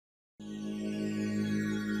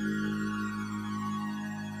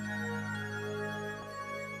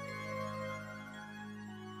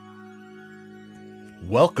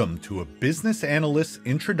Welcome to a Business Analyst's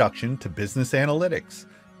Introduction to Business Analytics.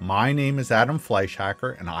 My name is Adam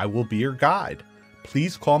Fleischhacker and I will be your guide.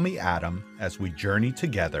 Please call me Adam as we journey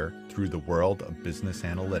together through the world of business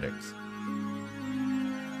analytics.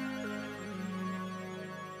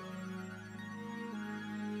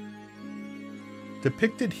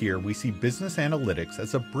 Depicted here, we see business analytics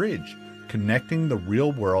as a bridge connecting the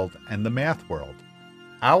real world and the math world.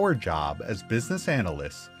 Our job as business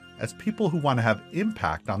analysts, as people who want to have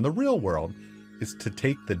impact on the real world, is to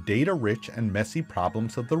take the data-rich and messy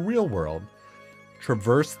problems of the real world,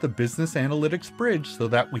 traverse the business analytics bridge so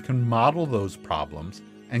that we can model those problems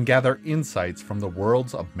and gather insights from the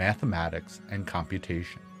worlds of mathematics and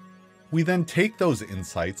computation. We then take those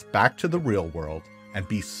insights back to the real world and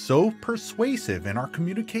be so persuasive in our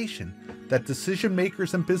communication that decision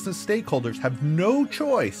makers and business stakeholders have no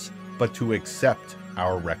choice but to accept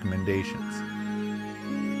our recommendations.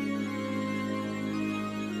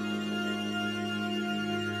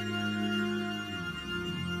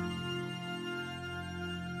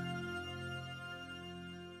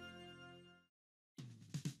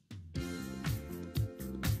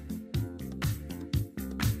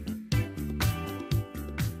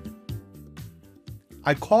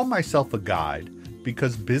 I call myself a guide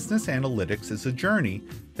because business analytics is a journey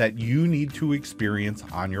that you need to experience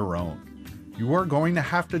on your own. You are going to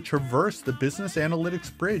have to traverse the business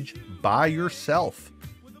analytics bridge by yourself.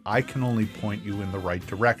 I can only point you in the right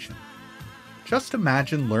direction. Just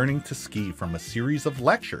imagine learning to ski from a series of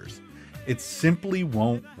lectures. It simply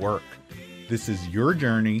won't work. This is your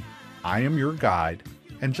journey, I am your guide,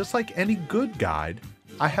 and just like any good guide,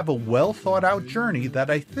 I have a well thought out journey that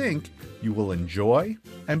I think you will enjoy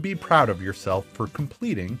and be proud of yourself for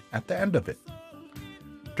completing at the end of it.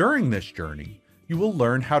 During this journey, you will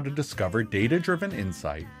learn how to discover data-driven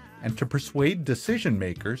insight and to persuade decision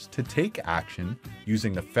makers to take action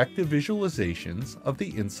using effective visualizations of the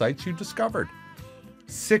insights you discovered.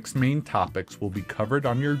 6 main topics will be covered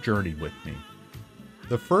on your journey with me.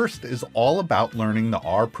 The first is all about learning the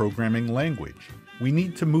R programming language. We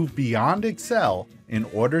need to move beyond Excel in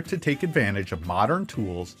order to take advantage of modern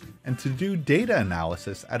tools and to do data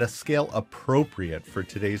analysis at a scale appropriate for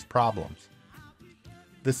today's problems.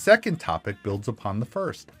 The second topic builds upon the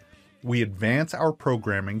first. We advance our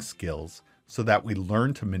programming skills so that we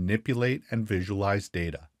learn to manipulate and visualize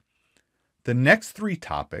data. The next 3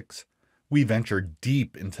 topics, we venture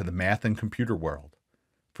deep into the math and computer world.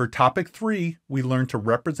 For topic 3, we learn to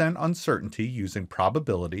represent uncertainty using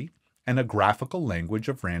probability and a graphical language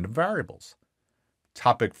of random variables.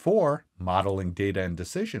 Topic 4, modeling data and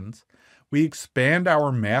decisions, we expand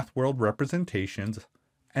our math world representations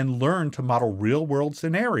and learn to model real-world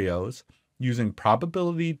scenarios using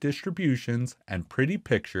probability distributions and pretty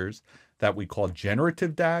pictures that we call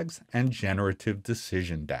generative DAGs and generative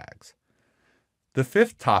decision DAGs. The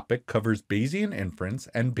 5th topic covers Bayesian inference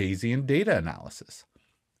and Bayesian data analysis.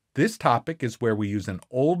 This topic is where we use an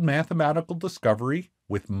old mathematical discovery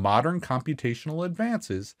with modern computational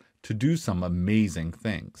advances to do some amazing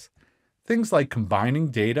things. Things like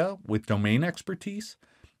combining data with domain expertise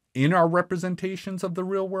in our representations of the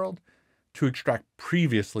real world to extract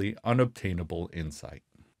previously unobtainable insight.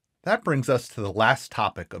 That brings us to the last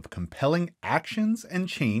topic of compelling actions and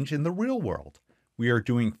change in the real world. We are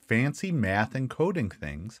doing fancy math and coding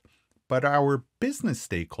things, but our business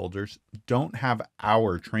stakeholders don't have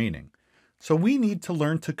our training. So we need to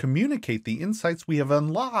learn to communicate the insights we have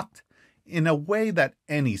unlocked in a way that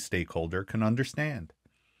any stakeholder can understand.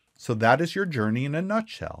 So that is your journey in a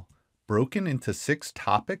nutshell, broken into 6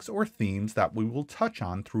 topics or themes that we will touch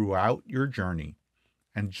on throughout your journey.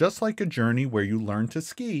 And just like a journey where you learn to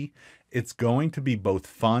ski, it's going to be both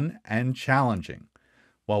fun and challenging.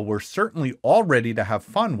 While we're certainly all ready to have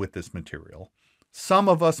fun with this material, some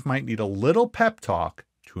of us might need a little pep talk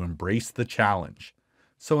to embrace the challenge.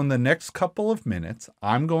 So in the next couple of minutes,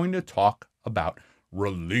 I'm going to talk about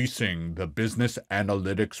releasing the business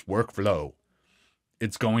analytics workflow.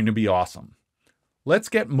 It's going to be awesome. Let's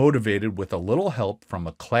get motivated with a little help from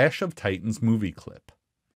a Clash of Titans movie clip.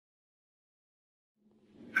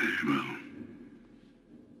 Very well.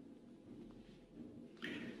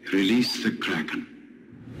 Release the Kraken.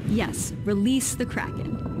 Yes, release the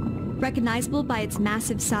Kraken. Recognizable by its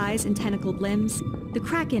massive size and tentacled limbs, the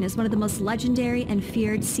Kraken is one of the most legendary and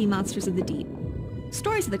feared sea monsters of the deep.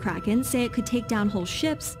 Stories of the Kraken say it could take down whole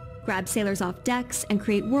ships, grab sailors off decks, and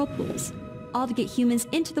create whirlpools, all to get humans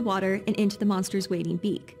into the water and into the monster's waiting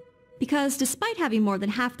beak. Because despite having more than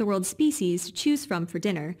half the world's species to choose from for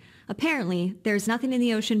dinner, apparently there's nothing in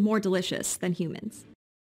the ocean more delicious than humans.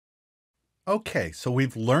 Okay, so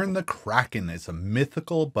we've learned the Kraken is a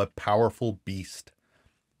mythical but powerful beast.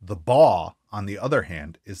 The BAW, on the other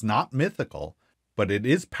hand, is not mythical, but it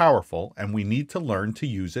is powerful and we need to learn to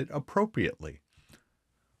use it appropriately.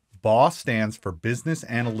 BAW stands for Business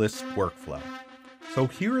Analyst Workflow. So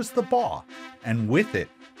here is the BAW, and with it,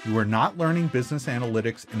 you are not learning business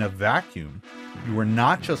analytics in a vacuum. You are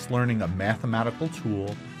not just learning a mathematical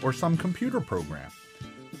tool or some computer program.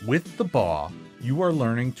 With the BAW, you are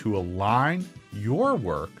learning to align your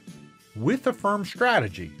work with a firm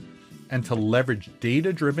strategy and to leverage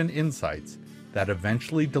data-driven insights that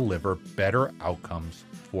eventually deliver better outcomes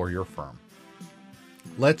for your firm.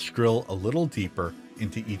 Let's drill a little deeper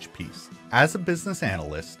into each piece. As a business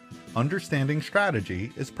analyst, understanding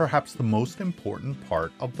strategy is perhaps the most important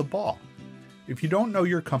part of the BAW. If you don't know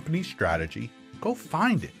your company's strategy, go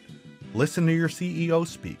find it. Listen to your CEO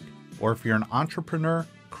speak, or if you're an entrepreneur,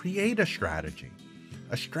 create a strategy.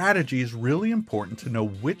 A strategy is really important to know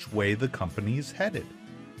which way the company is headed.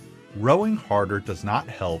 Rowing harder does not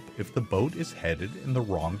help if the boat is headed in the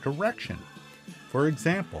wrong direction. For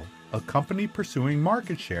example, a company pursuing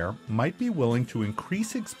market share might be willing to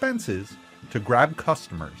increase expenses to grab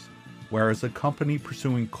customers, whereas a company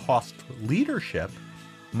pursuing cost leadership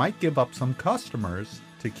might give up some customers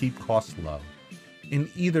to keep costs low. In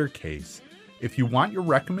either case, if you want your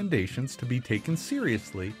recommendations to be taken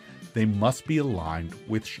seriously, they must be aligned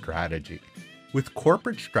with strategy. With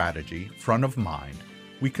corporate strategy front of mind,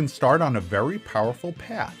 we can start on a very powerful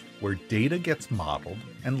path where data gets modeled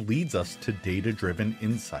and leads us to data-driven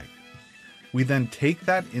insight. We then take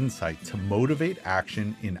that insight to motivate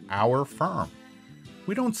action in our firm.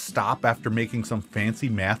 We don't stop after making some fancy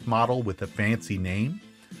math model with a fancy name.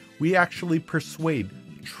 We actually persuade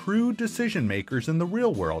true decision makers in the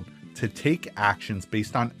real world to take actions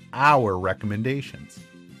based on our recommendations.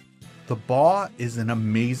 The BAW is an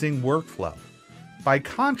amazing workflow. By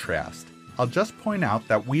contrast, I'll just point out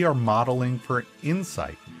that we are modeling for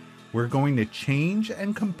insight. We're going to change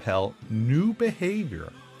and compel new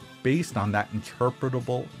behavior based on that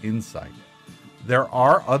interpretable insight. There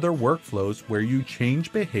are other workflows where you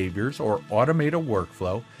change behaviors or automate a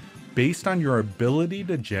workflow based on your ability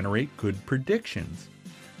to generate good predictions.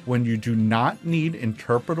 When you do not need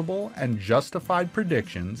interpretable and justified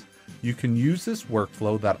predictions, you can use this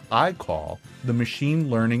workflow that I call the Machine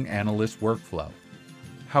Learning Analyst workflow.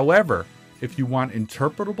 However, if you want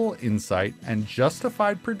interpretable insight and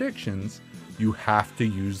justified predictions, you have to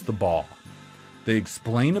use the BAW. The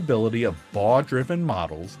explainability of BAW-driven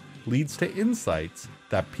models leads to insights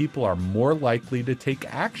that people are more likely to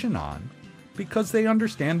take action on because they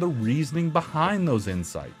understand the reasoning behind those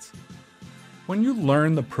insights. When you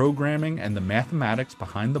learn the programming and the mathematics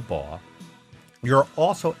behind the BAW, you're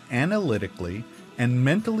also analytically and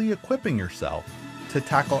mentally equipping yourself to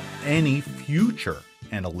tackle any future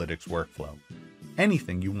analytics workflow,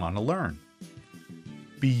 anything you want to learn.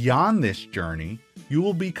 Beyond this journey, you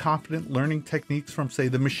will be confident learning techniques from, say,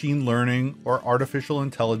 the machine learning or artificial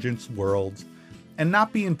intelligence worlds and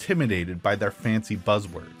not be intimidated by their fancy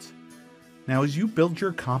buzzwords. Now, as you build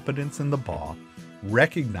your competence in the BAW,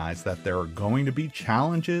 recognize that there are going to be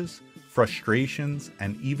challenges, frustrations,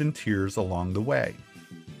 and even tears along the way.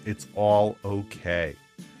 It's all okay.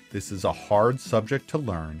 This is a hard subject to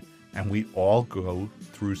learn, and we all go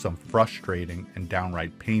through some frustrating and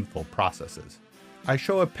downright painful processes. I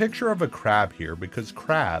show a picture of a crab here because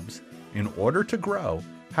crabs, in order to grow,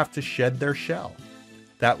 have to shed their shell.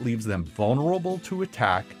 That leaves them vulnerable to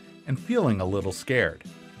attack and feeling a little scared.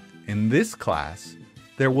 In this class,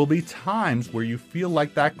 there will be times where you feel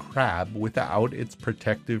like that crab without its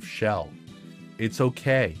protective shell. It's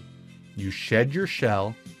okay. You shed your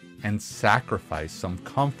shell and sacrifice some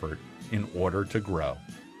comfort in order to grow.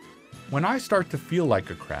 When I start to feel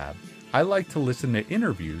like a crab, I like to listen to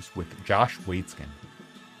interviews with Josh Waitzkin.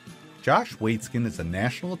 Josh Waitzkin is a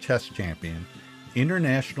national chess champion,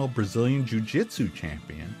 international Brazilian Jiu-Jitsu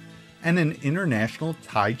champion, and an international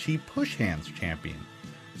Tai Chi push hands champion.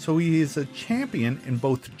 So he is a champion in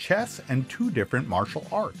both chess and 2 different martial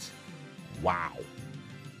arts. Wow.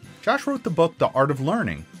 Josh wrote the book The Art of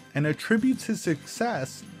Learning and attributes his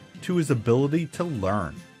success to his ability to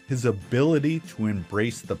learn, his ability to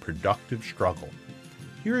embrace the productive struggle.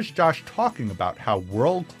 Here's Josh talking about how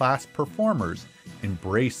world-class performers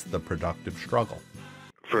embrace the productive struggle.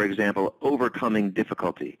 For example, overcoming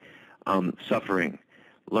difficulty, suffering,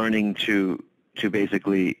 learning to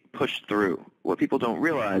basically push through. What people don't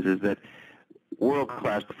realize is that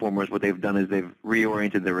world-class performers, what they've done is they've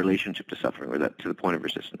reoriented their relationship to suffering, or that to the point of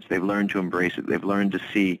resistance. They've learned to embrace it. They've learned to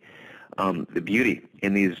see the beauty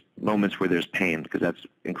in these moments where there's pain, because that's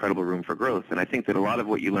incredible room for growth. And I think that a lot of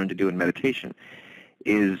what you learn to do in meditation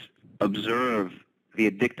is observe the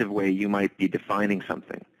addictive way you might be defining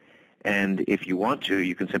something. And if you want to,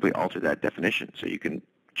 you can simply alter that definition. So you can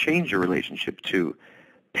change your relationship to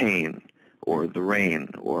pain or the rain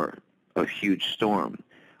or a huge storm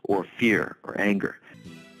or fear or anger.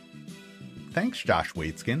 Thanks, Josh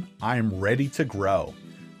Waitzkin. I am ready to grow.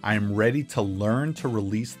 I am ready to learn to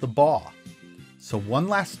release the ball. So one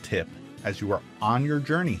last tip as you are on your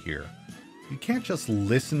journey here. You can't just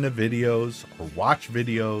listen to videos or watch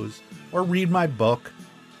videos or read my book.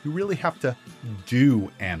 You really have to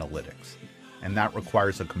do analytics. And that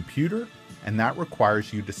requires a computer, and that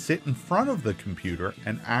requires you to sit in front of the computer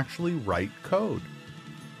and actually write code.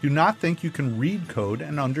 Do not think you can read code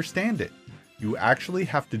and understand it. You actually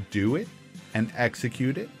have to do it and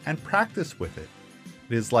execute it and practice with it.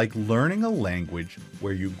 It is like learning a language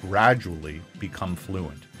where you gradually become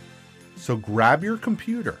fluent. So grab your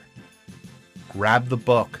computer, grab the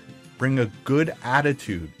book, bring a good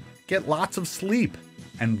attitude, get lots of sleep,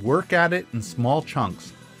 and work at it in small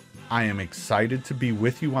chunks. I am excited to be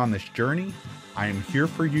with you on this journey. I am here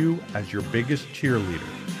for you as your biggest cheerleader.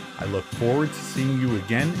 I look forward to seeing you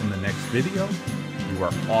again in the next video. You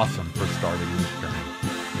are awesome for starting this journey.